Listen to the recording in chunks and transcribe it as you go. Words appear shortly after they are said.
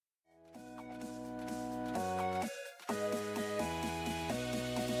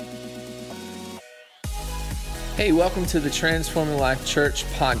Hey, welcome to the Transforming Life Church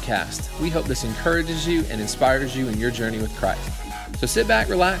podcast. We hope this encourages you and inspires you in your journey with Christ. So sit back,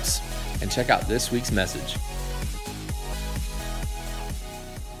 relax, and check out this week's message.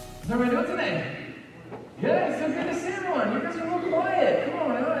 How's everybody doing today? Good, it's so good to see everyone. You guys are a little quiet. Come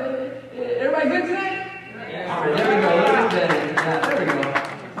on, everybody good today? Yeah. All right, there we go. A little bit better. Yeah, there we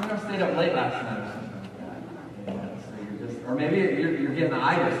go. Someone stayed up late last night or something like that. Yeah, so you're just, or maybe you're getting the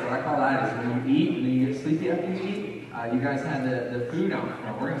itis, what I call the itis. When you eat and then you get sleepy after you eat, you guys had the food out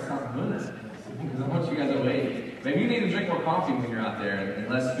front. We're going to start doing that because I want you guys to wait. Maybe you need to drink more coffee when you're out there and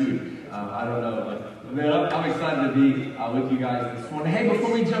less food. I don't know, but man, I'm excited to be with you guys this morning. Hey,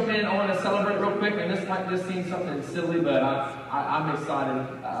 before we jump in, I want to celebrate real quick, and this might just seem something silly, but I'm excited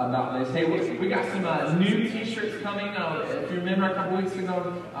about this. Hey, we got some new t-shirts coming. If you remember a couple weeks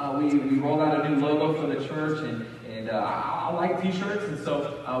ago, we rolled out a new logo for the church, and I like t-shirts, and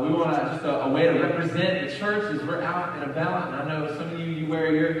so we want to just a way to represent the church as we're out and about. And I know some of you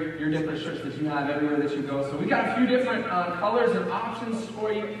wear your different shirts that you have everywhere that you go. So we got a few different colors and options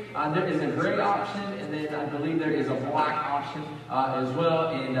for you. There is a gray option, and then I believe there is a black option as well.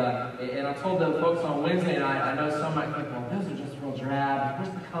 And I told the folks on Wednesday night, I know some might think, well, those are just real drab.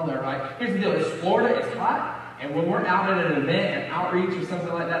 Where's the color, right? Here's the deal. It's Florida. It's hot. And when we're out at an event, an outreach or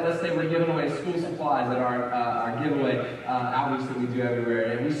something like that, let's say we're giving away school supplies at our giveaway outreach that we do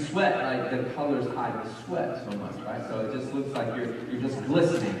everywhere, and we sweat, like the colors hide the sweat so much, right? So it just looks like you're just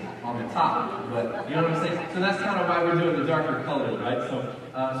glistening on the top, but you know what I'm saying? So that's kind of why we're doing the darker colors, right?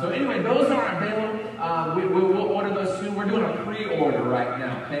 So anyway, those are available. We'll order those soon. We're doing a pre-order right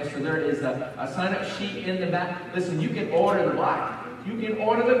now, okay? So there is a sign-up sheet in the back. Listen, you can order the black. You can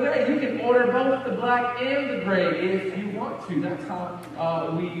order the gray. You can order both the black and the gray if you want to. That's how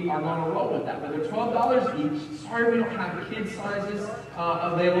we are going to roll with that. But they're $12 each. Sorry we don't have kid sizes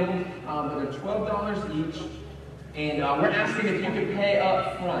available, but they're $12 each. And we're asking if you could pay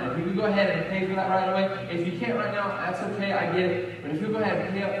up front. If you could go ahead and pay for that right away. If you can't right now, that's okay. I get it. But if you go ahead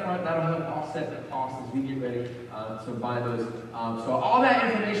and pay up front, that'll help offset the cost as we get ready to buy those. So all that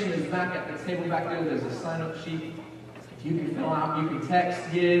information is back at the table back there. There's a sign-up sheet. You can fill out, you can text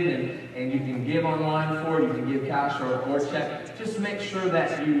give, and you can give online for it, you can give cash or check. Just make sure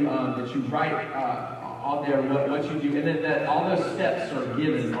that you write on there what you do, and then that all those steps are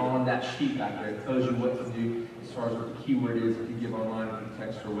given on that sheet back there. It tells you what to do as far as what the keyword is, if you give online, if you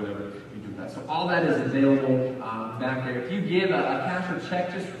text or whatever, you do that. So all that is available back there. If you give a cash or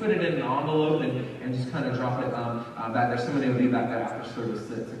check, just put it in an envelope and just kind of drop it back there. Somebody will be back there after service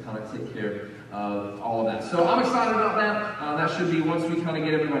to kind of take care of all of that. So I'm excited about that. That should be, once we kind of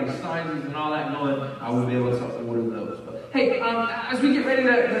get everybody's sizes and all that going, we'll be able to order those. But hey, as we get ready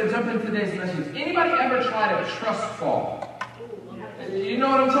to jump into today's message, anybody ever tried a trust fall? You know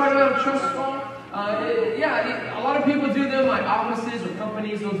what I'm talking about, a trust fall? Yeah, a lot of people do them, like offices or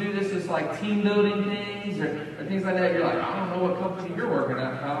companies will do this as like team building things or things like that. You're like, I don't know what company you're working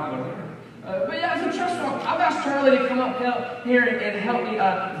at, Kyle. But yeah, it's a trust fall. I've asked Charlie to come up here and help me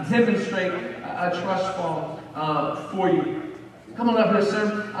demonstrate a trust fall for you. Come on up here,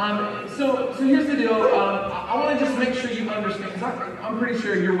 sir. So here's the deal. I want to just make sure you understand, because I'm pretty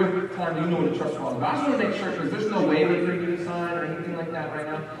sure you're with time, you know what a trust fall is. But I just want to make sure, because there's no waiver for you to sign or anything like that right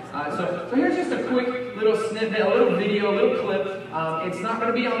now. So here's just a quick little snippet, a little video, a little clip. It's not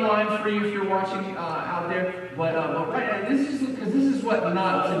going to be online for you if you're watching out there. But right, this is what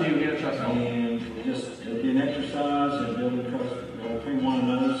not to do in a trust fall. And just it'll be an exercise and building trust between one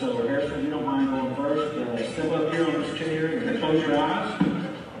another. So Harrison, if you don't mind going first, step up here on this chair and close your eyes.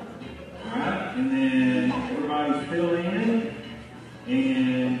 All right, and then everybody fill in,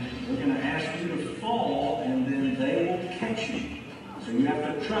 and we're going to ask you to fall, and then they will catch you. So you have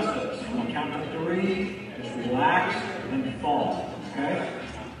to trust us. I'm going to count to 3. Just relax and fall. Okay?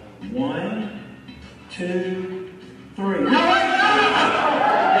 1, 2, 3. No!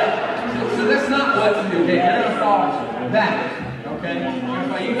 So that's not what to do. Okay, you're going to fall back. Okay?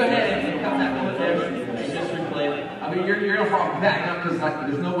 You go ahead and count that one there. Just replay it. I mean, you're going to fall back, not because like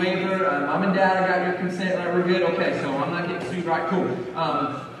there's no waiver. Mom and Dad, I got your consent. Like, we're good. Okay, so I'm not getting sued. Right? Cool.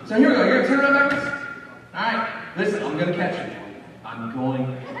 So here we go. You're going to turn around backwards. All right. Listen, I'm going to catch you. I'm going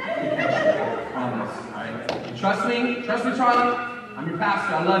to catch you. I promise. All right. You trust me? Trust me, Charlie? I'm your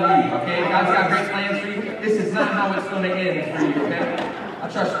pastor. I love you. Okay? God's got great plans for you. This is not how it's going to end for you. Okay? I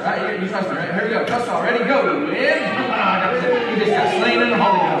trust you, right? You trust me, right? Here we go. Trust all. Ready? Go. You just got slain in the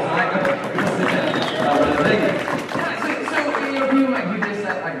Holy Ghost. All right? So people might do this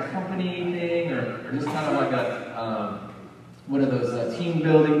at like a company thing or just kind of like a, what are those, team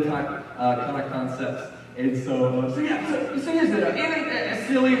building type kind of concepts. And so here's the deal. Even as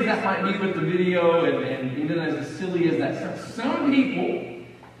silly as that might be with the video, and even as silly as that, some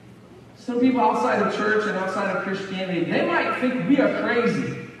people outside of church and outside of Christianity, they might think we are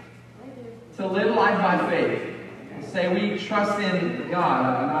crazy to live life by faith. And say we trust in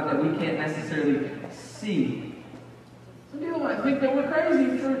God, not that we can't necessarily see. Some people might think that we're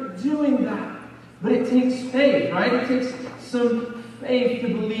crazy for doing that. But it takes faith, right? It takes some faith to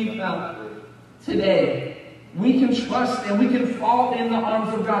believe that today we can trust and we can fall in the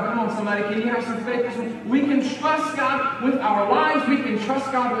arms of God. Come on, somebody, can you have some faith? We can trust God with our lives. We can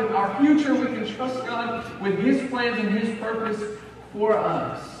trust God with our future. We can trust God with His plans and His purpose for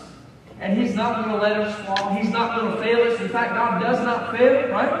us. And He's not going to let us fall. He's not going to fail us. In fact, God does not fail,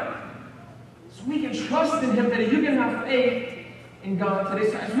 right? So we can trust in Him today. You can have faith in God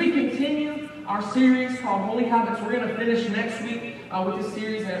today. So as we continue our series called Holy Habits, we're going to finish next week with this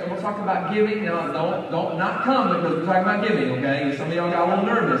series, and we'll talk about giving. Now, don't not come because we're talking about giving, okay? Some of y'all got a little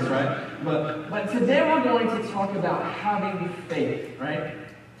nervous, right? But today we're going to talk about having faith, right?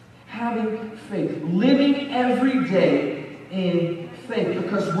 Having faith. Living every day in faith.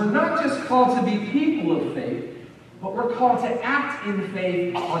 Because we're not just called to be people of faith, but we're called to act in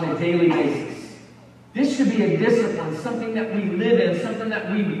faith on a daily basis. This should be a discipline, something that we live in, something that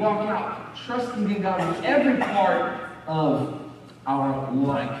we walk out, trusting in God in every part of our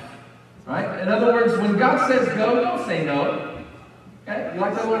life. Right? In other words, when God says go, don't say no. Okay? You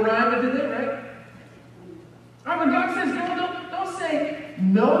like that little rhyme I did there, right? Right, when God says go, don't say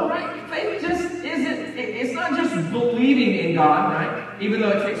no, right? Faith just isn't, it's not just believing in God, right? Even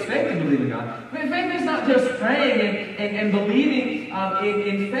though it takes faith to believe in God. But faith is not just praying and believing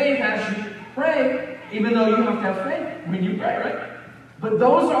in faith as you pray, even though you have to have faith when you pray, right? But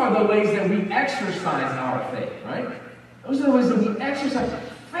those are the ways that we exercise our faith, right? Those are the ways that we exercise.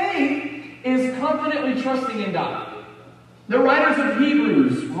 Faith is confidently trusting in God. The writers of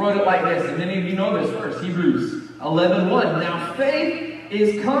Hebrews wrote it like this, and many of you know this verse, Hebrews 11:1. Now faith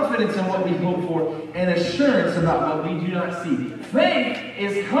is confidence in what we hope for and assurance about what we do not see. Faith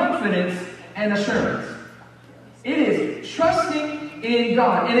is confidence and assurance. It is trusting in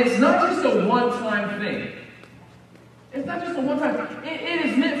God. And it's not just a one-time thing. It's not just a one-time. It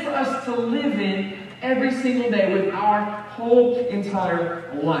is meant for us to live in every single day with our whole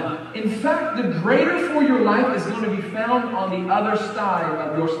entire life. In fact, the greater for your life is going to be found on the other side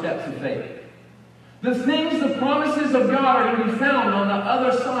of your steps of faith. The things, the promises of God are going to be found on the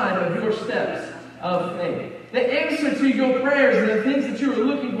other side of your steps of faith. The answer to your prayers and the things that you are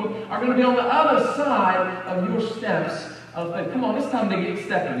looking for are going to be on the other side of your steps of faith. Come on, it's time to get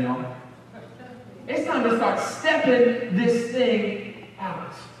stepping, y'all. It's time to start stepping this thing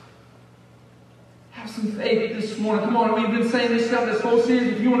out. Have some faith this morning. Come on, we've been saying this stuff this whole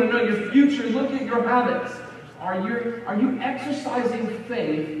series. If you want to know your future, look at your habits. Are you exercising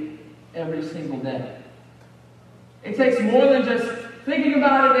faith every single day? It takes more than just thinking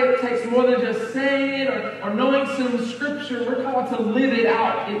about it. It takes more than just saying it or knowing some scripture. We're called to live it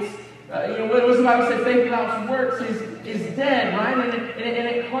out. It's what does the Bible say? Faith without works is dead, right? And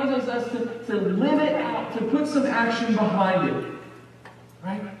it causes us to live it out, to put some action behind it,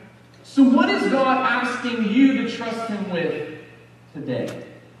 right? So what is God asking you to trust Him with today?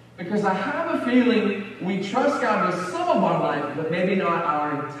 Because I have a feeling we trust God with some of our life, but maybe not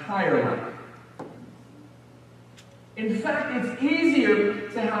our entire life. In fact, it's easier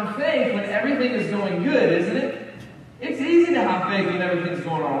to have faith when everything is going good, isn't it? It's easy to have faith when everything's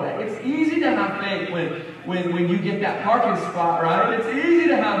going our way. It's easy to have faith when you get that parking spot, right? It's easy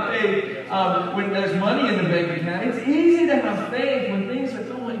to have faith when there's money in the bank account. It's easy to have faith when things are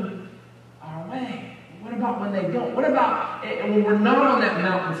going our way. What about when they don't? What about when we're not on that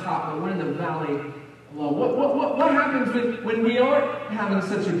mountaintop, but we're in the valley below? What happens when we aren't having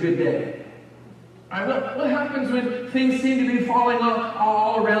such a good day? Right, what happens when things seem to be falling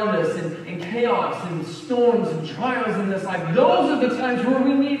all around us and chaos and storms and trials in this life? Those are the times where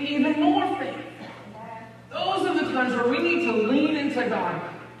we need even more faith. Those are the times where we need to lean into God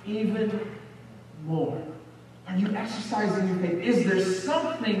even more. Are you exercising your faith? Is there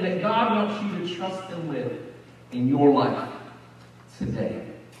something that God wants you to trust Him with in your life today?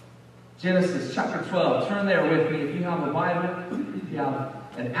 Genesis chapter 12. Turn there with me if you have a Bible. If you have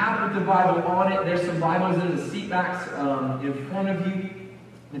an app with the Bible on it. There's some Bibles in the seat backs in front of you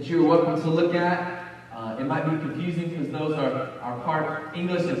that you're welcome to look at. It might be confusing because those are part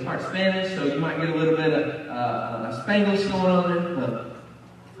English and part Spanish, so you might get a little bit of Spanglish going on there. But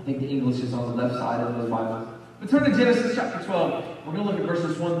I think the English is on the left side of those Bibles. But turn to Genesis chapter 12. We're going to look at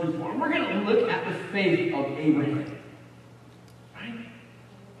verses 1 through 4. We're going to look at the faith of Abraham. Right?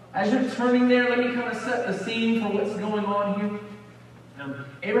 As you're turning there, let me kind of set the scene for what's going on here.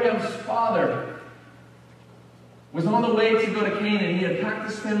 Abraham's father was on the way to go to Canaan. He had packed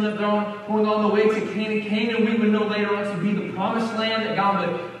his family up, going on the way to Canaan. Canaan, we would know later on to be the promised land that God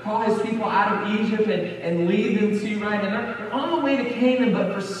would call his people out of Egypt and lead them to, right? And they're on the way to Canaan,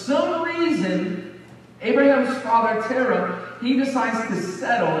 but for some reason, Abraham's father, Terah, he decides to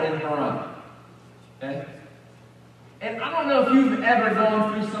settle in Haran. Okay? And I don't know if you've ever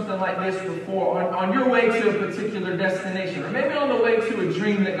gone through something like this before, on your way to a particular destination, or maybe on the way to a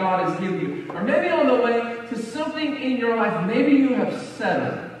dream that God has given you, or maybe on the way to something in your life. Maybe you have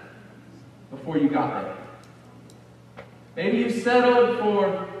settled before you got there. Maybe you settled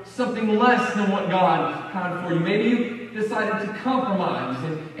for something less than what God had for you. Maybe you decided to compromise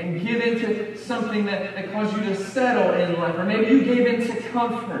and give into something that caused you to settle in life. Or maybe you gave into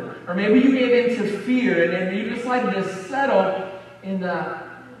comfort. Or maybe you gave into fear and you decided to settle in that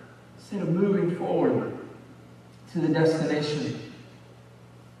instead of moving forward to the destination.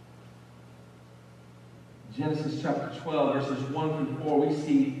 Genesis chapter 12, verses 1 through 4, we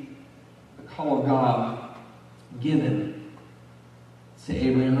see the call of God given to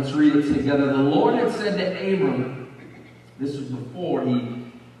Abraham. Let's read it together. The Lord had said to Abram, this was before he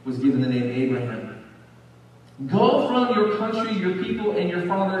was given the name Abraham, "Go from your country, your people, and your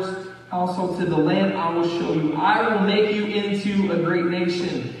father's household to the land I will show you. I will make you into a great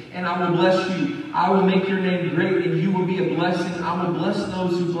nation, and I will bless you. I will make your name great, and you will be a blessing. I will bless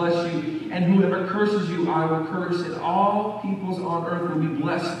those who bless you, and whoever curses you, I will curse, and all peoples on earth will be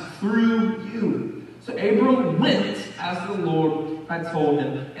blessed through you." So Abram went as the Lord had told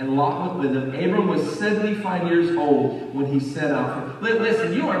him, and Lot went with him. Abram was 75 years old when he set out.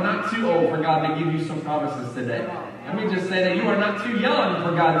 Listen, you are not too old for God to give you some promises today. Let me just say that you are not too young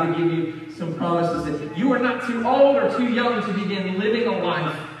for God to give you some promises today. You are not too old or too young to begin living a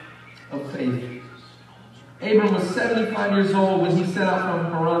life of faith. Abram was 75 years old when he set out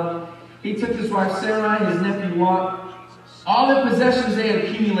from Haran. He took his wife Sarai, his nephew Lot, all the possessions they had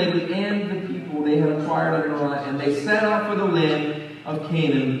accumulated, and the people they had acquired in Haran, and they set out for the land of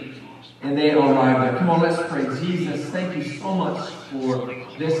Canaan, and they arrived there. Come on, let's pray. Jesus, thank you so much for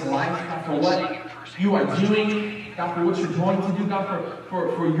this life, God, for what you are doing, God, for what you're going to do, God,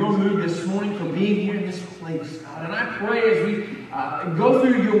 for your move this morning, for being here in this place, God. And I pray as we go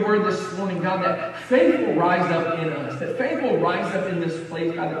through your word this morning, God, that faith will rise up in us, that faith will rise up in this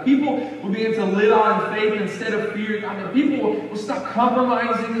place, God, that people will begin to live out in faith instead of fear, God, that people will stop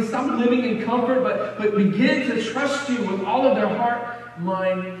compromising and stop living in comfort, but begin to trust you with all of their heart,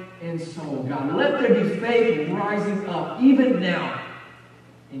 mind, and soul, God. Let there be faith rising up, even now.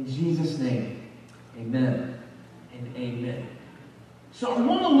 In Jesus' name, amen and amen. So I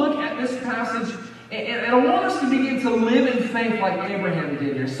want to look at this passage, and I want us to begin to live in faith like Abraham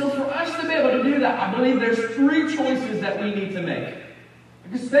did here. So for us to be able to do that, I believe there's three choices that we need to make.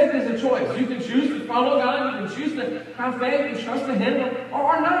 Because faith is a choice. You can choose to follow God, you can choose to have faith and trust in Him,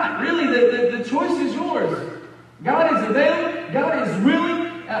 or not. Really, the choice is yours. God is available, God is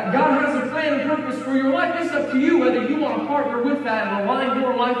willing, God has a plan and purpose for your life. It's up to you whether you want to partner with that and align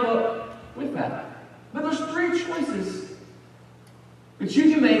your life up with that. But there's three choices that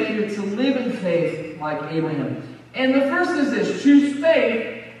you can make here to live in faith like Abraham. And the first is this: choose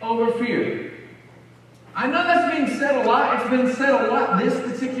faith over fear. I know that's being said a lot. It's been said a lot this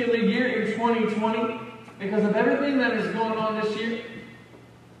particular year in 2020 because of everything that is going on this year.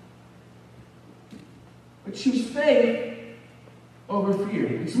 But choose faith over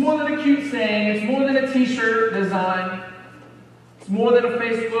fear. It's more than a cute saying. It's more than a t-shirt design. It's more than a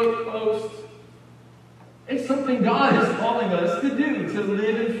Facebook post. It's something God is calling us to do, to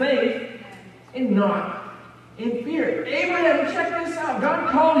live in faith and not in fear. Abraham, check this out. God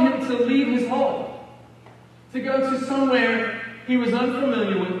called him to leave his home, to go to somewhere he was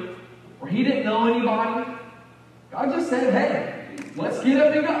unfamiliar with, where he didn't know anybody. God just said, hey, let's get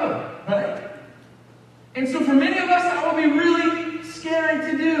up and go, right? And so for many of us, that will be really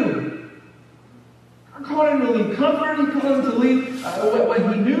scary to do. God called him to leave comfort. He called him to leave what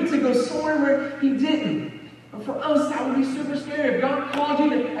he knew, to go somewhere where he didn't. But for us, that would be super scary. If God called you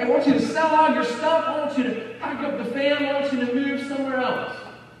to, I want you to sell all your stuff. I want you to pack up the fam. I want you to move somewhere else.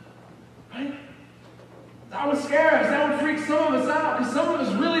 Right? That would scare us. That would freak some of us out, because some of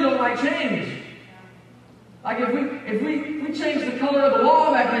us really don't like change. Like if we change the color of the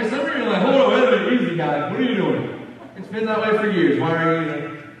wall back here, some of you are like, hold on, wait a minute, easy guys, what are you doing? It's been that way for years.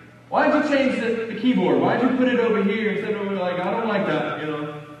 Why did you change the keyboard? Why did you put it over here instead of over like, I don't like that,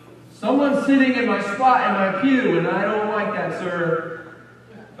 Someone's sitting in my spot in my pew, and I don't like that, sir.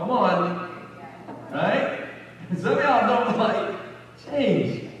 Come on. Right? Some of y'all don't like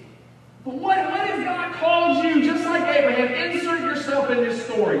change. But what if God calls you, just like Abraham, insert yourself in this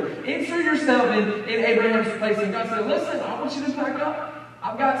story. Insert yourself in Abraham's place. And God said, listen, I want you to pack up.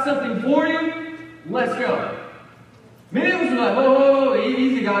 I've got something for you. Let's go. Many of us are like, whoa,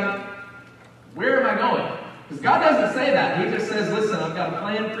 easy, God. Where am I going? Because God doesn't say that. He just says, listen, I've got a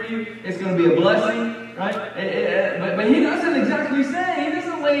plan for you. It's going to be a blessing, right? But he doesn't exactly say. He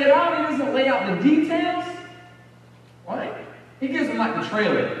doesn't lay it out. He doesn't lay out the details. Right? He gives them like the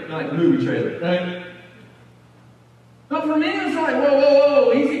trailer, like the movie trailer, right? But for me, it's like,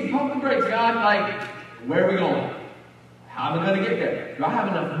 whoa, easy, pump the brakes, God. Like, where are we going? How am I going to get there? Do I have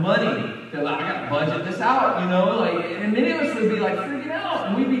enough money to, like, I got to budget this out, you know? Like, and many of us would be like freaking out,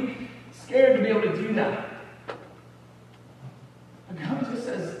 and we'd be scared to be able to do that. But God just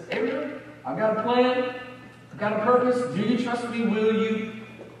says, Abraham, I've got a plan. I've got a purpose. Do you trust me? Will you?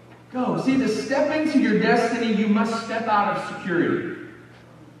 Go. See, to step into your destiny, you must step out of security.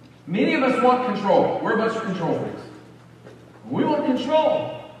 Many of us want control. We're a bunch of control freaks. We want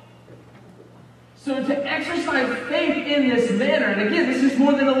control. So to exercise faith in this manner, and again, this is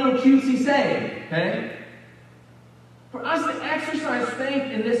more than a little cutesy saying, okay? For us to exercise faith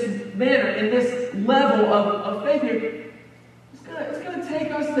in this manner, in this level of faith here, it's going to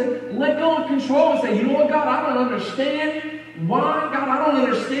take us to let go of control and say, you know what, God, I don't understand. Why? God, I don't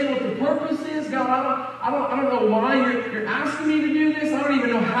understand what the purpose is. God, I don't know why you're asking me to do this. I don't even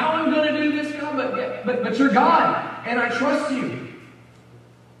know how I'm going to do this, God, but you're God, and I trust you.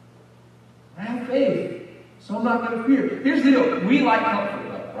 I have faith, so I'm not going to fear. Here's the deal. We like comfort,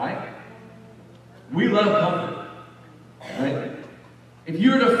 though, right? We love comfort, right? If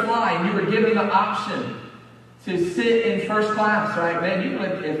you were to fly and you were given the option to sit in first class, right, man, you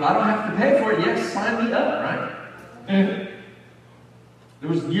would, if I don't have to pay for it, yes, sign me up, right? There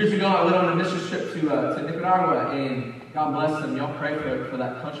was years ago, I went on a mission trip to Nicaragua, and God bless them. Y'all pray for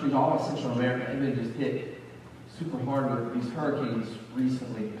that country, all of Central America. They've been just hit super hard with these hurricanes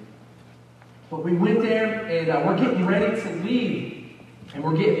recently. But we went there, and we're getting ready to leave. And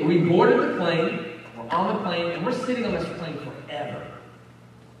we boarded the plane, we're on the plane, and we're sitting on this plane forever.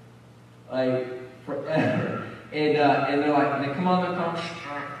 Like, forever. And they're like, and they come on the phone,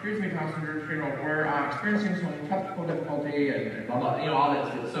 excuse me, passengers, we're experiencing some technical difficulty, and blah, blah, all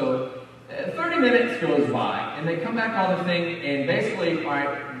that stuff. So 30 minutes goes by, and they come back on the thing, and basically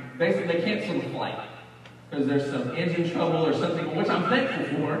they cancel the flight. Because there's some engine trouble or something, which I'm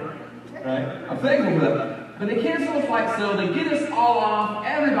thankful for, right? I'm thankful for that. But they cancel the flight, so they get us all off,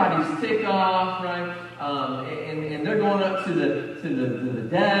 everybody's ticked off, right? And they're going up to the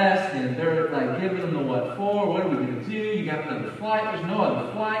desk, and they're like giving them the what for, what are we going to do? You got another flight, there's no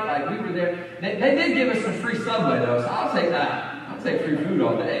other flight, like we were there. They did give us some free Subway though, so I'll take that. I'll take free food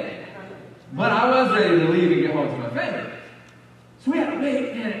all day. But I was ready to leave and get home to my family. So we had to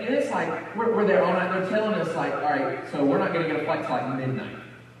wait, and it's like, we're there all night, they're telling us like, all right, so we're not going to get a flight till like midnight.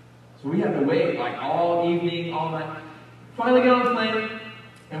 So we had to wait like all evening, all night. Finally get on the plane,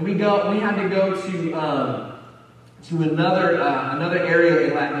 and we had to go to another area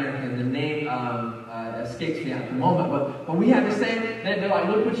in Latin America, and the name escapes me at the moment, but we had to stay. They're like,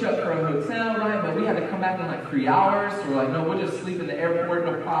 we'll put you up for a hotel, right? But we had to come back in like 3 hours. So we're like, no, we'll just sleep in the airport,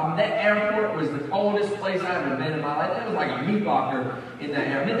 no problem. That airport was the coldest place I've ever been in my life. It was like a meat locker in that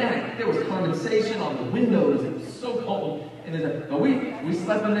air. I mean, there was condensation on the windows. It was so cold. But we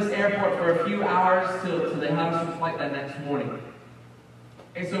slept in this airport for a few hours till they had us a flight that next morning.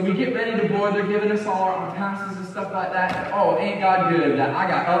 And so we get ready to board. They're giving us all our passes and stuff like that. Oh, ain't God good that I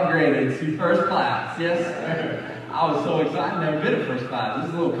got upgraded to first class. Yes. I was so excited. I've never been in first class. This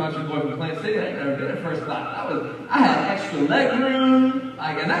is a little country boy from Plant City. I ain't never been in first class. I had extra leg room.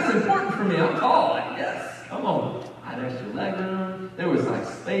 And that's important for me. I'm tall. Yes. Come on. I had extra leg room. There was like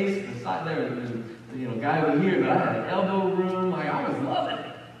space beside there. There was guy over here, but I had an elbow room. I was loving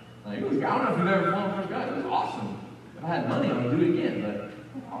it. I don't know if you've ever flown first class. It was awesome. If I had money, I would do it again,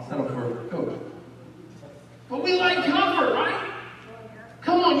 but I'll settle for a coach. But we like comfort, right?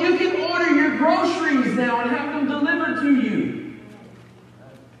 Come on, you can order your groceries now and have them delivered to you.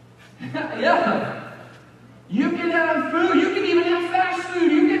 Yeah. You can have food. You can even have fast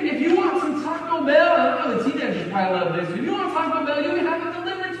food. If you want some Taco Bell, I know the teenagers probably love this. If you want Taco Bell, you can have it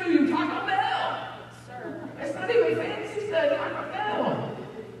delivered to you. Taco Bell. It's not even fancy stuff. Taco Bell.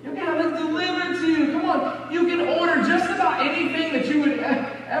 You can have it delivered to you. Come on. You can order just about anything that you would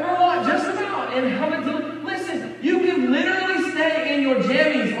ever want, just about, and have it delivered. Listen, you can literally stay in your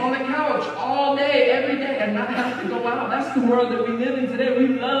jammies on the couch all day, every day, and not have to go out. That's the world that we live in today.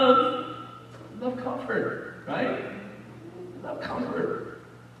 We love comfort, right? We love comfort.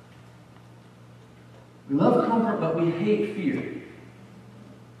 We love comfort, but we hate fear.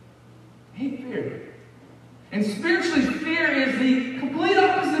 hate fear. And spiritually, fear is the complete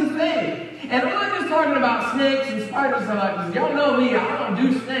opposite of faith. And I'm not just talking about snakes and spiders, because y'all know me, I don't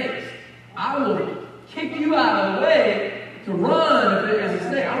do snakes. I will kick you out of the way to run if there's a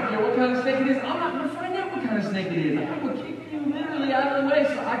snake. I don't care what kind of snake it is. I'm not going to find out what kind of snake it is. I will kick you literally out of the way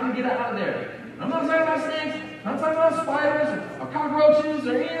so I can get out of there. I'm not talking about snakes. I'm not talking about spiders or cockroaches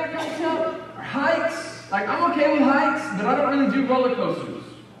or any of that kind of stuff. Or heights. Like, I'm okay with heights, but I don't really do roller coasters.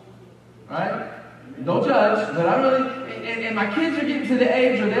 Right? Don't judge, but I really, and my kids are getting to the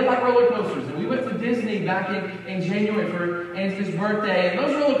age where they like roller coasters. And we went to Disney back in January for Anthony's birthday, and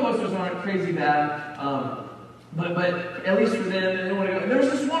those roller coasters aren't crazy bad. But at least for them, they want to go. And there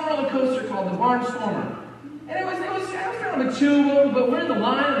was this one roller coaster called the Barnstormer. And it was kind of a chill, but we're in the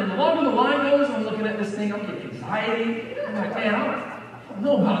line, and the longer the line goes, I'm looking at this thing, I'm getting anxiety. I'm like, man, I don't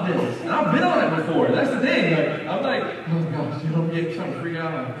know about this. And I've been on it before. That's the thing. Like, I'm like, oh gosh, I'm getting trying to freak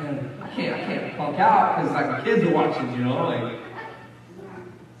out. I'm like, man, I can't punk out because like my kids are watching, Like,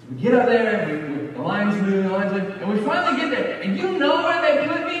 so we get up there, the line's moving, and we finally get there. And you know where they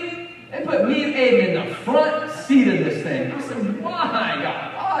put me? They put me and Aiden in the front seat of this thing. I said, why,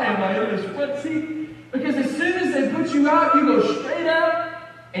 God? Why am I in this front seat? Because as soon as they put you out, you go straight up.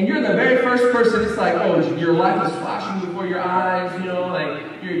 And you're the very first person, it's like, oh, your life is flashing before your eyes,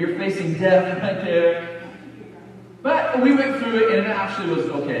 like you're facing death right there. But we went through it, and it actually was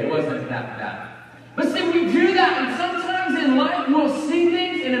okay. It wasn't that bad. But see, we do that, and sometimes in life we'll see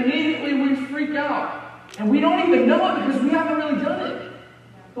things, and immediately we freak out. And we don't even know it because we haven't really done it.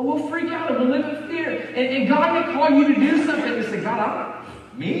 But we'll freak out, and we'll live in fear. And God may call you to do something, and say, God,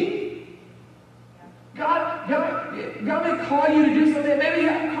 me? God may call you to do something. Maybe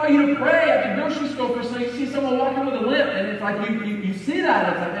He'll call you to pray at the grocery store for something. You see someone walking with a limp, and it's like you see that,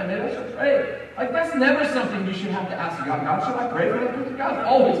 and it's like, man, maybe I should pray. Like, that's never something you should have to ask God. God, should I pray for that person? God's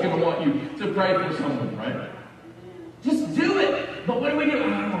always going to want you to pray for someone, right? Just do it. But what do? I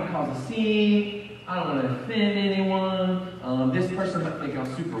don't want to cause a scene. I don't want to offend anyone. This person might think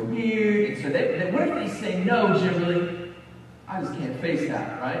I'm super weird. And so what if they say no, generally? I just can't face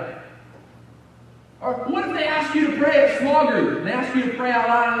that, right? Or what if they ask you to pray at small group? And they ask you to pray out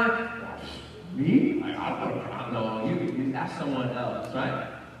loud, and like, me? I don't know. You ask someone else, right?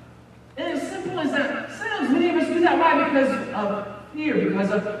 And as simple as that sounds, many of us do that. Why? Because of fear,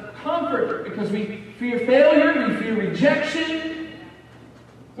 because of comfort, because we fear failure, we fear rejection,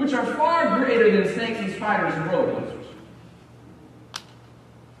 which are far greater than snakes and spiders and roller coasters.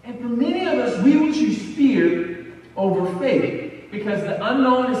 And for many of us, we will choose fear over faith because the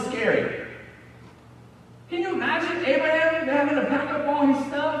unknown is scary. Can you imagine Abraham having to pack up all his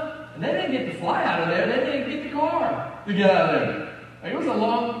stuff? And they didn't get to fly out of there. They didn't get the car to get out of there. Like, it was a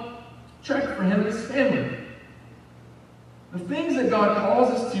long trek for him and his family. The things that God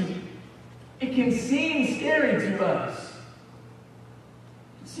calls us to, it can seem scary to us.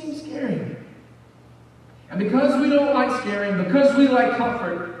 It seems scary. And because we don't like scary, and because we like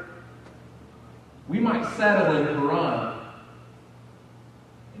comfort, we might settle in Haran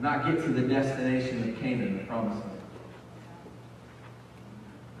and not get to the destination of Canaan, the promised land.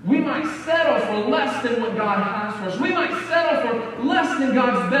 We might settle for less than what God has for us. We might settle for less than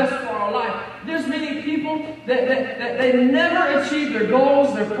God's best for our life. There's many people that they never achieve their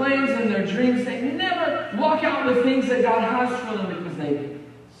goals, their plans, and their dreams. They never walk out the things that God has for them because they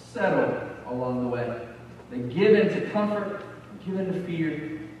settle along the way. They give into comfort, give into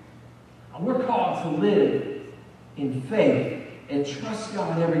fear. And we're called to live in faith and trust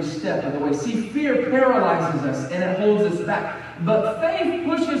God every step of the way. See, fear paralyzes us and it holds us back. But faith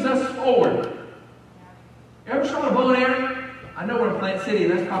pushes us forward. You ever shot a bow and arrow? I know we're in Plant City,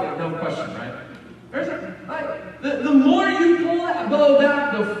 and that's probably a dumb question, right? The more you pull that bow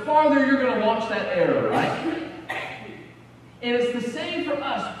back, the farther you're going to launch that arrow, right? And it's the same for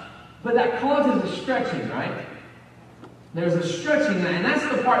us, but that causes a stretching, right? There's a stretching, and that's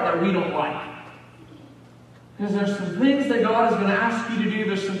the part that we don't like. Because there's some things that God is going to ask you to do.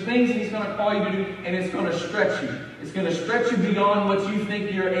 There's some things He's going to call you to do, and it's going to stretch you. It's going to stretch you beyond what you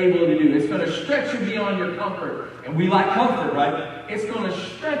think you're able to do. It's going to stretch you beyond your comfort. And we like comfort, right? It's going to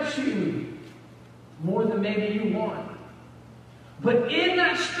stretch you more than maybe you want. But in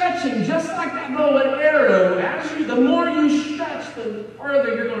that stretching, just like that bow and arrow, the more you stretch, the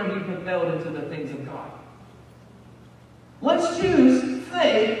further you're going to be propelled into the things of God. Let's choose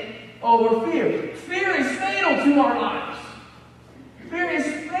faith over fear. Fear is fatal to our lives. Fear is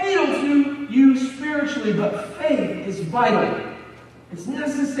fatal to you spiritually, but faith is vital. It's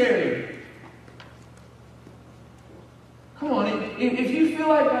necessary. Come on, if you feel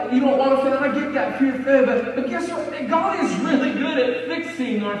like you don't want to fail, I get that fear of failure, but guess what? God is really good at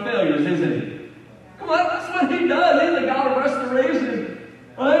fixing our failures, isn't He? Come on, that's what He does. He's the God of restoration.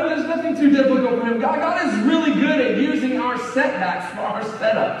 Right? There's nothing too difficult for Him. God is really good at using our setbacks for our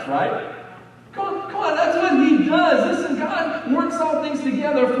setups, right? Come on, that's what He does. Listen, God works all things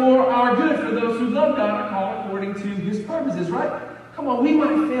together for our good, for those who love God are called according to His purposes, right? Come on, we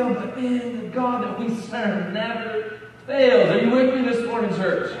might fail, but man, the God that we serve never fails. Are you with me this morning,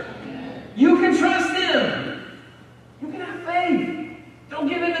 church? You can trust Him. You can have faith. Don't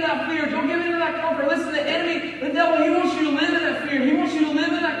give in to that fear. Don't give in to that comfort. Listen, the enemy, the devil, he wants you to live in that fear. He wants you to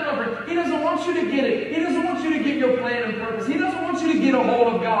live in that comfort. He doesn't want you to get it. He doesn't want you to get your plan and purpose. He doesn't want you to get a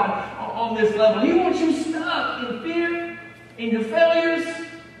hold of God on this level. He wants you stuck in fear, in your failures,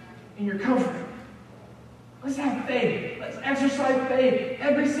 in your comfort. Let's have faith. Let's exercise faith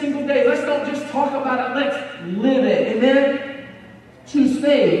every single day. Let's don't just talk about it. Let's live it. Amen? Choose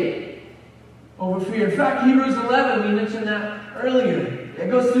faith over fear. In fact, Hebrews 11, we mentioned that earlier. It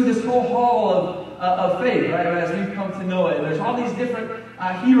goes through this whole hall of faith, right, as we've come to know it. And there's all these different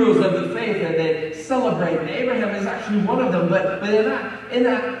heroes of the faith that they celebrate. And Abraham is actually one of them. But in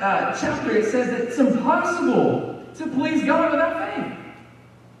that chapter, it says that it's impossible to please God without faith.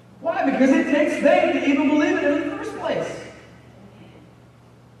 Why? Because it takes faith to even believe it in the first place.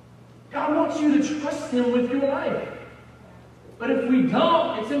 God wants you to trust Him with your life. But if we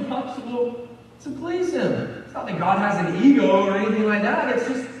don't, it's impossible to please Him. It's not that God has an ego or anything like that. It's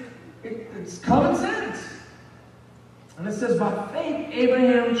just, it's common sense. And it says, by faith,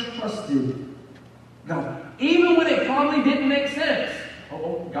 Abraham trusted God. Even when it probably didn't make sense.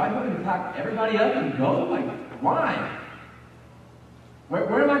 Oh, God, you're going to pack everybody up and go? Like, why?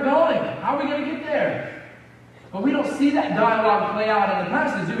 Where am I going? How are we going to get there? But we don't see that dialogue play out in the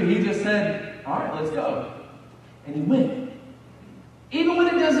passage, do we? He just said, all right, let's go. And he went. Even when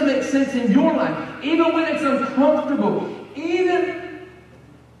it doesn't make sense in your life, even when it's uncomfortable, even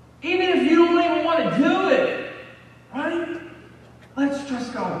if you don't even want to do it, right? Let's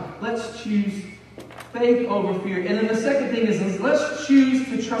trust God. Let's choose faith over fear. And then the second thing is let's choose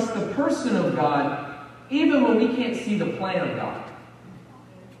to trust the person of God, even when we can't see the plan of God.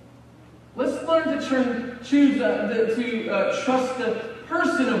 Let's learn to choose to trust the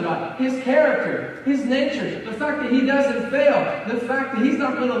person of God, His character, His nature, the fact that He doesn't fail, the fact that He's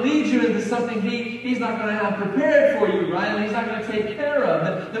not going to lead you into something He's not going to have prepared for you, right? And He's not going to take care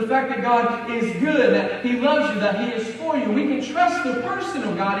of. The fact that God is good, that He loves you, that He is for you. We can trust the person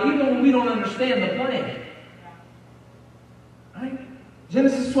of God even when we don't understand the plan. Right?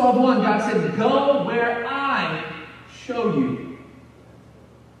 Genesis 12:1, God said, go where I show you.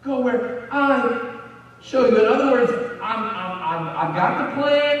 Go where I show you. In other words, I've got the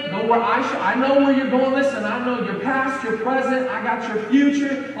plan. Go where I know where you're going. Listen, I know your past, your present. I got your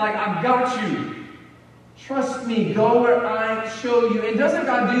future. Like, I've got you. Trust me. Go where I show you. And doesn't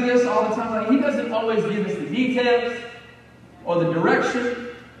God do this all the time? Like, He doesn't always give us the details or the direction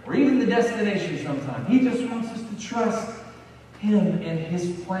or even the destination sometimes. He just wants us to trust Him and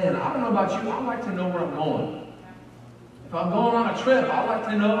His plan. I don't know about you. I like to know where I'm going. If I'm going on a trip, I like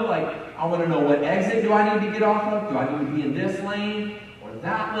to know, I want to know what exit do I need to get off of? Do I need to be in this lane or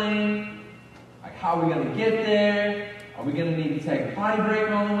that lane? Like, how are we going to get there? Are we going to need to take a potty break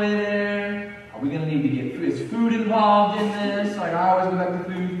on the way there? Are we going to need to get food? Is food involved in this? Like, I always go back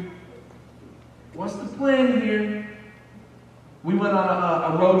to food. What's the plan here? We went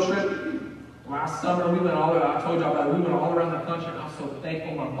on a road trip last summer. We went all around. I told y'all about it. We went all around the country, and I was so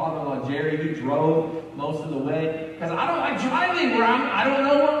thankful. My father-in-law Jerry, he drove most of the way because I don't like driving where I don't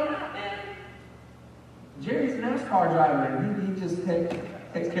know where I'm at, man. Jerry's a NASCAR driver, and he just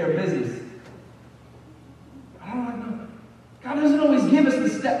takes care of business. I don't know. God doesn't always give us the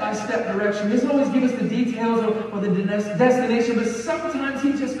step-by-step direction. He doesn't always give us the details or the destination, but sometimes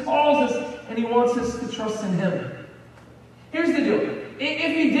He just calls us and He wants us to trust in Him. Here's the deal.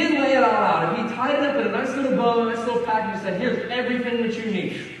 If He did lay it all out, if He tied it up in a nice little bow, a nice little package, and said, here's everything that you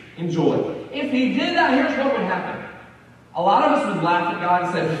need, enjoy. If He did that, here's what would happen. A lot of us would laugh at God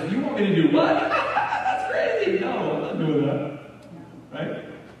and say, you want me to do what? That's crazy. No, I'm not doing that. Right?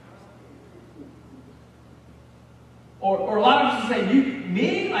 Or a lot of us would say,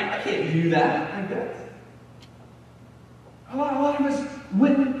 me? Like, I can't do that. Like that. A lot of us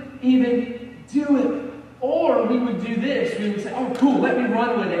wouldn't even do it. Or we would do this. We would say, oh, cool, let me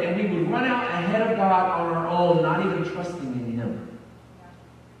run with it. And we would run out ahead of God on our own, not even trusting in Him.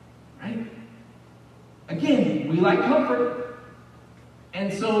 Right? Again, we like comfort.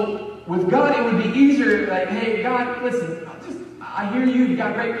 And so with God, it would be easier, like, hey, God, listen, I hear you. You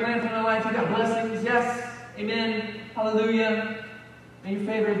got a great plan for my life. You got blessings. Yes. Amen. Hallelujah. May your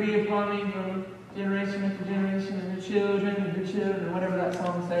favor be upon me from generation after generation, and your children, or whatever that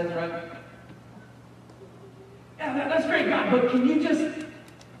song says, right? Yeah, that's great, God, but could you just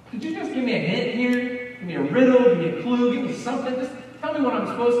give me a hint here? Give me a riddle, give me a clue, give me something. Just tell me what I'm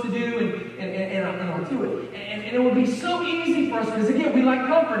supposed to do, and I'll do it. And it would be so easy for us, because again, we like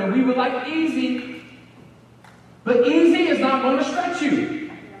comfort, and we would like easy. But easy is not going to stretch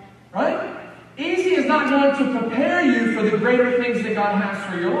you, right? Easy is not going to prepare you for the greater things that God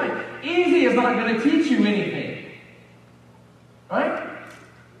has for your life. Easy is not going to teach you anything, right?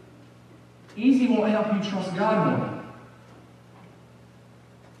 Easy won't help you trust God more.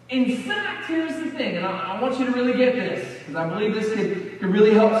 In fact, here's the thing, and I want you to really get this, because I believe this could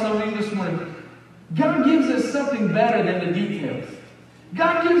really help some of you this morning. God gives us something better than the details.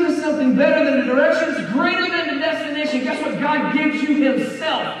 God gives us something better than the directions, greater than the destination. Guess what? God gives you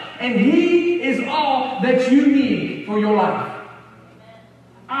Himself, and He is all that you need for your life.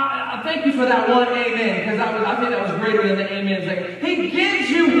 I thank you for that one amen, because I think that was greater than the amen. Like, He gives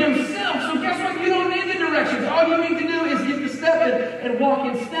you Himself, so guess what? You don't need the directions. All you need to do is get the step and walk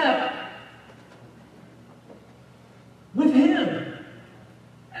in step with Him.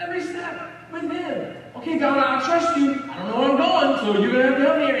 Every step with Him. Okay, God, I trust you. I don't know where I'm going, so you're going to have to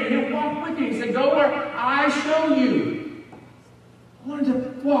help me here. And He'll walk with you. He said, go where I show you. I wanted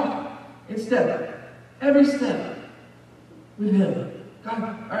to walk in step. Every step with Him. God,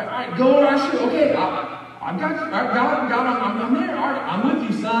 all right, go where I show you. Okay, I've got you. All right, God, I'm there. All right, I'm with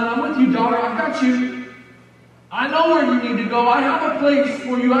you, son. I'm with you, daughter. I've got you. I know where you need to go. I have a place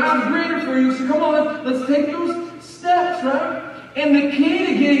for you. I have greater for you. So come on, let's take those steps, right? And the key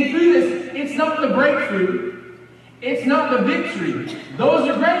to getting through this, it's not the breakthrough. It's not the victory. Those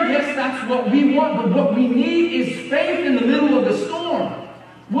are great. Yes, that's what we want. But what we need is faith in the middle of the storm.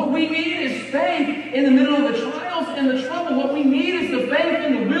 What we need is faith in the middle of the trials and the trouble. What we need is the faith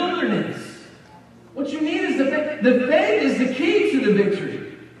in the wilderness. What you need is the faith. The faith is the key to the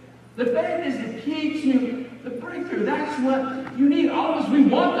victory. The faith is the key to the breakthrough. That's what you need. All of us, we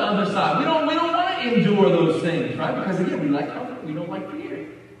want the other side. We don't want to endure those things, right? Because again, we like comfort. We don't like fear.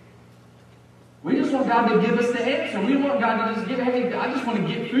 We just want God to give us the answer. We want God to just give, hey, I just want to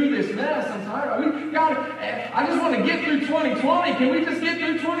get through this mess. I'm tired. God, I just want to get through 2020. Can we just get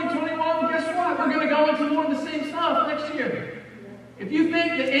through 2021? Guess what? We're going to go into more of the same stuff next year. If you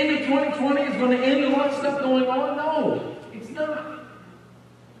think the end of 2020 is going to end a lot of stuff going on, no, it's not.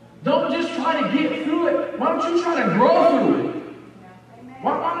 Don't just try to get through it. Why don't you try to grow through it?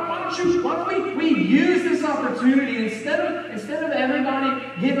 Why don't we use this opportunity instead of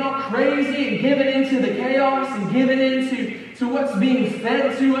everybody getting all crazy and giving into the chaos and giving into what's being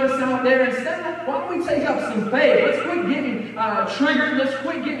fed to us out there? Instead, why don't we take up some faith? Let's quit getting triggered. Let's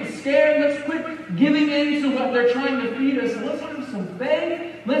quit getting scared. Let's quit giving into what they're trying to feed us. Let's have some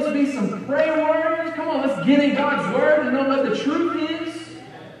faith. Let's be some prayer warriors. Come on, let's get in God's Word and know what the truth is.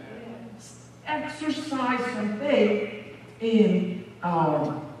 Exercise some faith in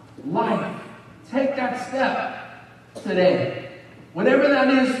our life. Take that step today. Whatever that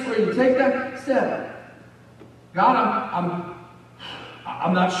is for you, take that step. God,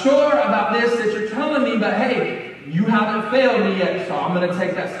 I'm not sure about this that you're telling me, but hey, you haven't failed me yet, so I'm going to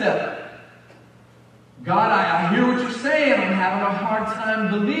take that step. God, I hear what you're saying. I'm having a hard time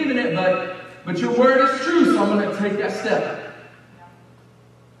believing it, but your word is true, so I'm going to take that step.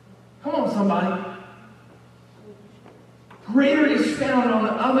 Come on, somebody. Greater is found on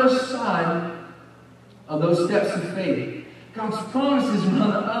the other side of those steps of faith. God's promises are on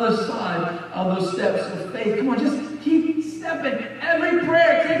the other side of those steps of faith. Come on, just keep stepping. Every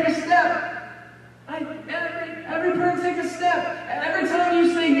prayer, take a step. Right? Every prayer, take a step. Every time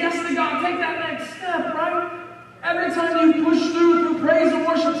you say yes to God, take that next step, right? Every time you push through praise and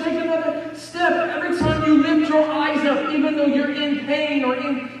worship, take another step. Every time you lift your eyes up, even though you're in pain or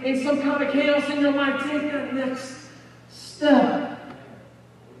in some kind of chaos in your life, take that next step.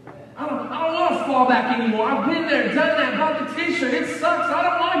 I don't want to fall back anymore. I've been there, done that, bought the t-shirt. It sucks. I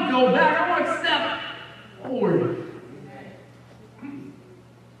don't want to go back. I want to step forward.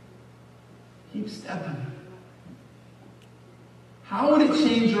 Keep stepping. How would it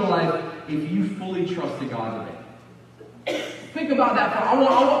change your life if you fully trusted God today? Think about that. I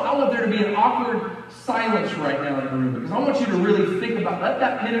want there to be an awkward silence right now in the room, because I want you to really think about, let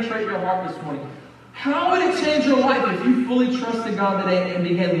that penetrate your heart this morning. How would it change your life if you fully trusted God today and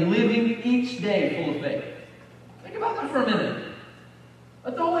began living each day full of faith? Think about that for a minute.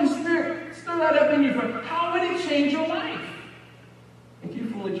 Let the Holy Spirit stir that up in you. How would it change your life if you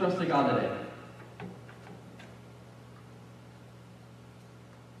fully trusted God today?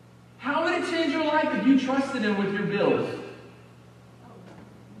 How would it change your life if you trusted Him with your bills?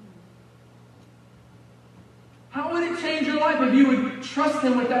 How would it change your life if you would trust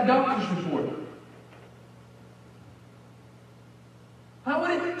Him with that doctor's report? How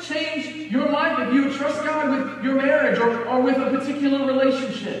would it change your life if you would trust God with your marriage or with a particular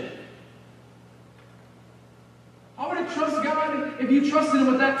relationship? How would it trust God if you trusted Him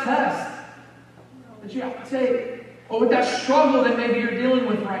with that test that you have to take, or with that struggle that maybe you're dealing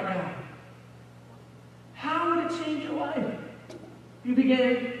with right now? How would it change your life? You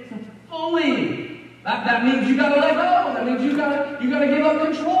began to fully. That means you got to let go. That means you got to give up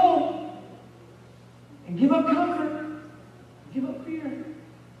control and give up comfort, give up fear.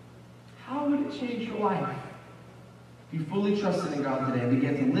 How would it change your life if you fully trusted in God today and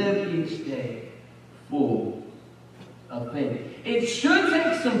began to live each day full of faith? It should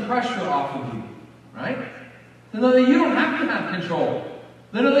take some pressure off of you, right? To know that you don't have to have control.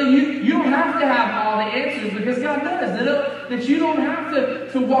 To know that you don't have to have all the answers, because God does. To know that you don't have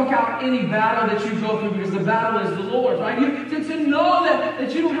to walk out any battle that you go through, because the battle is the Lord's, right? To know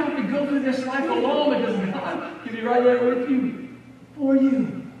that you don't have to go through this life alone, because God can be right there with you, for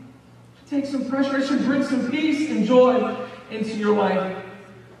you. Take some pressure. It should bring some peace and joy into your life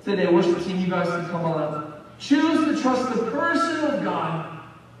today. Worship team, you guys can come on up. Choose to trust the person of God,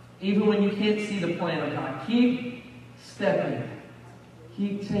 even when you can't see the plan of God. Keep stepping.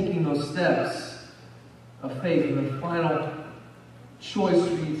 Keep taking those steps of faith. And the final choice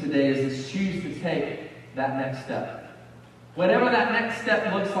for you today is to choose to take that next step. Whatever that next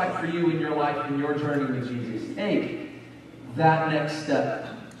step looks like for you in your life, in your journey with Jesus, take that next step.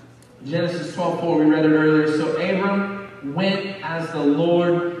 Genesis 12:4, we read it earlier. So Abram went as the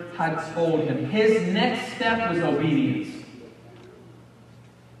Lord had told him. His next step was obedience.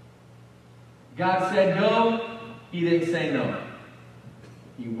 God said go. He didn't say no.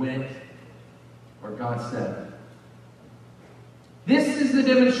 He went where God said. This is the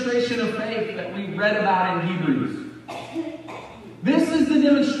demonstration of faith that we read about in Hebrews. This is the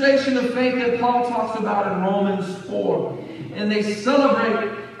demonstration of faith that Paul talks about in Romans 4. And they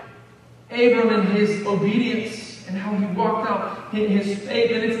celebrate Abram and his obedience and how he walked out in his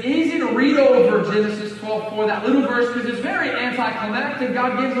faith. And it's easy to read over Genesis 12:4, that little verse, because it's very anticlimactic.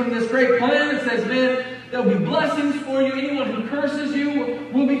 God gives them this great plan that says, man, there'll be blessings for you. Anyone who curses you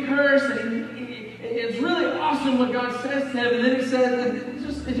will be cursed. And it's really awesome what God says to him. And then he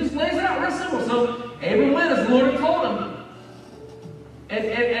says, it just lays it out real simple. So Abram went as the Lord had told him.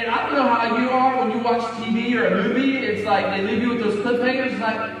 And I don't know how you are when you watch TV or a movie. It's like they leave you with those cliffhangers. It's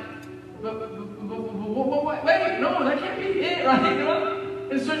like, wait, no, that can't be it, right? You know?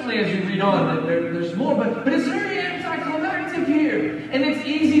 And certainly as you read on, there's more. But it's very anticlimactic here. And it's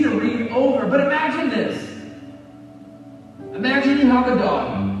easy to read over. But imagine this. Imagine you have a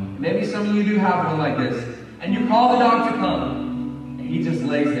dog. Maybe some of you do have one like this. And you call the dog to come. And he just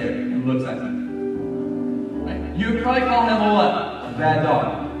lays there and looks at you. Right? You would probably call him a what? A bad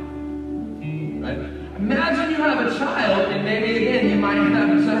dog. Right? Imagine you have a child, and maybe again you might have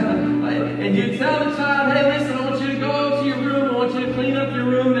a child, and you tell the child, hey, listen, I want you to go to your room, I want you to clean up your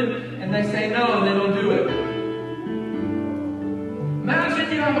room, and they say no, and they don't do it. Imagine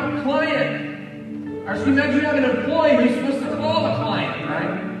you have a client, or imagine you have an employee who's supposed to call the client,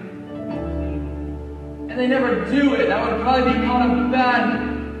 right? And they never do it. That would probably be called a bad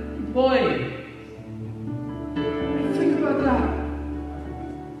employee. Think about that.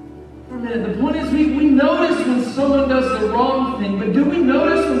 The point is, we notice when someone does the wrong thing, but do we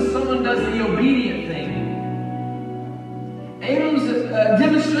notice when someone does the obedient thing? Abram's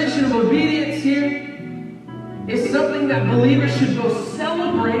demonstration of obedience here is something that believers should both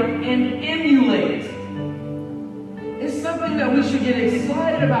celebrate and emulate. It's something that we should get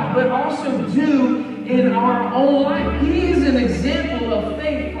excited about, but also do in our own life. He is an example of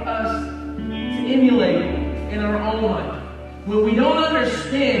faith for us to emulate in our own life. When we don't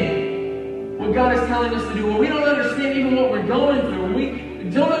understand what God is telling us to do, when we don't understand even what we're going through, when we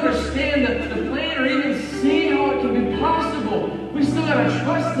don't understand the plan or even see how it can be possible, we still got to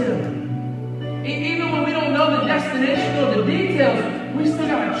trust Him. Even when we don't know the destination or the details, we still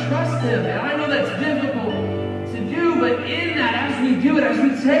got to trust Him. And I know that's difficult to do, but in that, as we do it, as we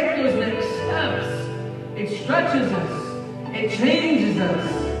take those next steps, it stretches us, it changes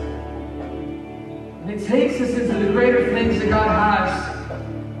us, and it takes us into the greater things that God has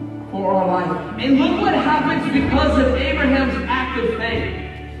for our life. And look what happens because of Abraham's act of faith.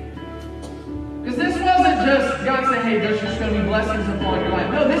 Because this wasn't just God saying, hey, there's just going to be blessings upon your life.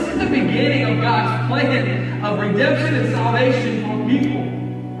 No, this is the beginning of God's plan of redemption and salvation for people.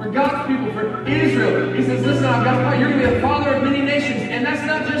 for God's people, for Israel. He says, listen, I've got to call you. You're going to be the father of many nations. And that's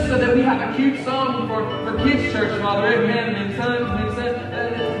not just so that we have a cute song for kids' church, Father Abraham, and sons,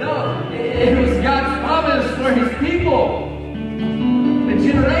 no, it was God's promise for his people. And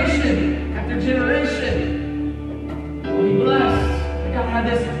generation after generation will be blessed. That God had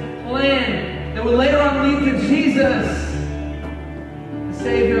this plan that would later on lead to Jesus, the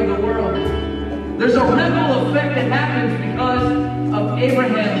Savior of the world. There's a ripple effect that happens because of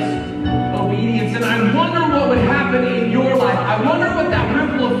Abraham's obedience. And I wonder what would happen in your life. I wonder what that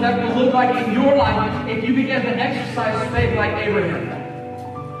ripple effect would look like in your life if you began to exercise faith like Abraham.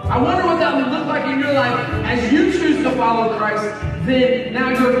 I wonder what that would look like in your life as you choose to follow Christ. Then now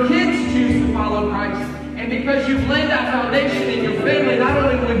your kids choose to follow Christ. And because you've laid that foundation in your family, not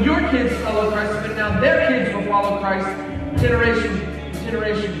only will your kids follow Christ, but now their kids will follow Christ generation to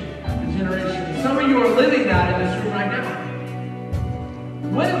generation to generation. Some of you are living that in this room right now.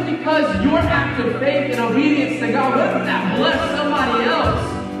 What if because your act of faith and obedience to God, what if that blessed somebody else?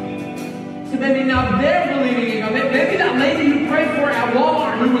 So maybe now they're believing in God. Maybe that lady you prayed for at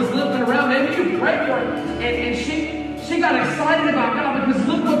Walmart who was limping around, maybe you prayed for her and she got excited about God because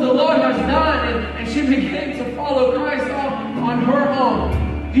look what the Lord has done, and she began to follow Christ on her own.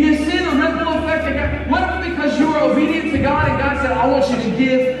 Do you see the ripple effect of God? What if because you were obedient to God and God said, I want you to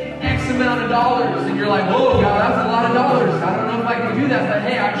give X amount of dollars, and you're like, whoa, God, that's a lot of dollars. I don't know if I can do that, but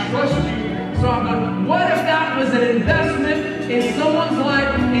hey, I trust you. So I'm going, what if that was an investment in someone's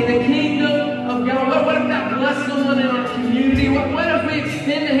life in the kingdom of God? What if that blessed someone in our community? What if we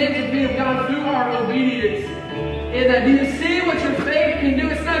extend the hands and feet of God through our obedience? And that, do you see what your faith can do?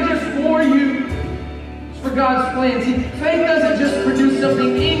 It's not just for you, it's for God's plan. See, faith doesn't just produce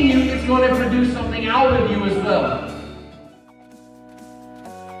something in you, it's going to produce something out of you as well.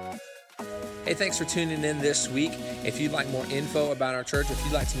 Hey, thanks for tuning in this week. If you'd like more info about our church, if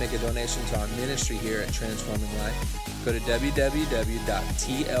you'd like to make a donation to our ministry here at Transforming Life, go to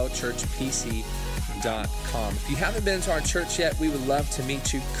www.tlchurchpc.com. If you haven't been to our church yet, we would love to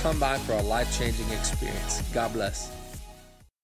meet you. Come by for a life-changing experience. God bless.